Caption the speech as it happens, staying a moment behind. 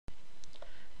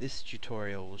This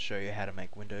tutorial will show you how to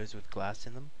make windows with glass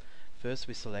in them. First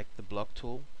we select the block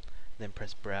tool, then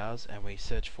press browse and we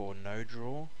search for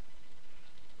nodraw,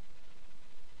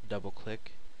 double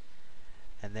click,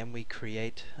 and then we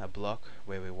create a block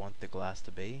where we want the glass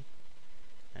to be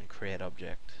and create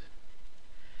object.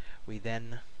 We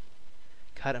then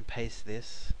cut and paste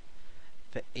this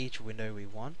for each window we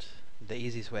want. The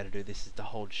easiest way to do this is to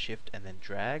hold shift and then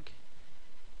drag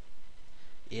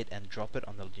it and drop it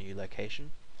on the new location.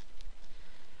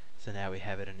 So now we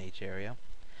have it in each area.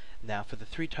 Now for the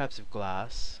three types of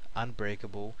glass,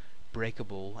 unbreakable,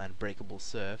 breakable and breakable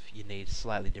surf, you need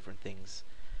slightly different things.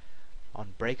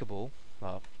 On breakable,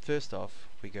 well, first off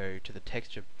we go to the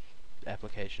texture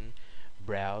application,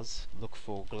 browse, look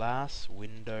for glass,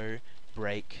 window,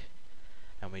 break,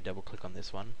 and we double click on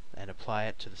this one and apply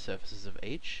it to the surfaces of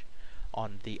each.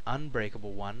 On the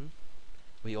unbreakable one,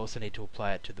 we also need to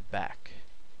apply it to the back.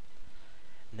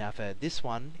 Now for this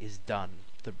one is done,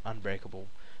 the unbreakable.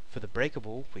 For the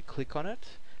breakable, we click on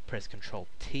it, press Ctrl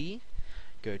T,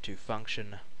 go to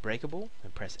function breakable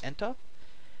and press enter,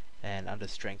 and under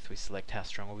strength we select how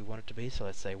strong we want it to be, so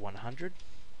let's say 100,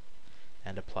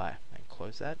 and apply and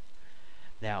close that.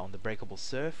 Now on the breakable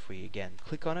surf, we again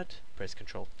click on it, press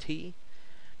Ctrl T,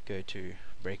 go to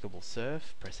breakable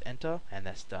surf, press enter, and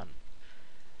that's done.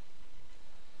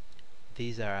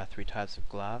 These are our three types of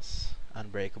glass: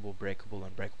 unbreakable, breakable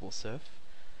and breakable surf.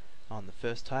 On the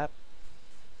first type,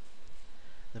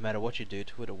 no matter what you do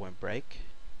to it, it won't break.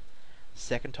 The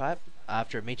second type,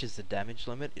 after it reaches the damage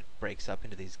limit, it breaks up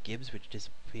into these gibs which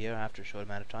disappear after a short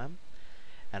amount of time.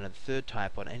 And on the third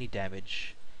type, on any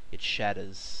damage, it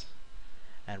shatters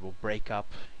and will break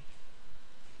up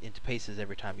into pieces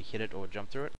every time you hit it or jump through it.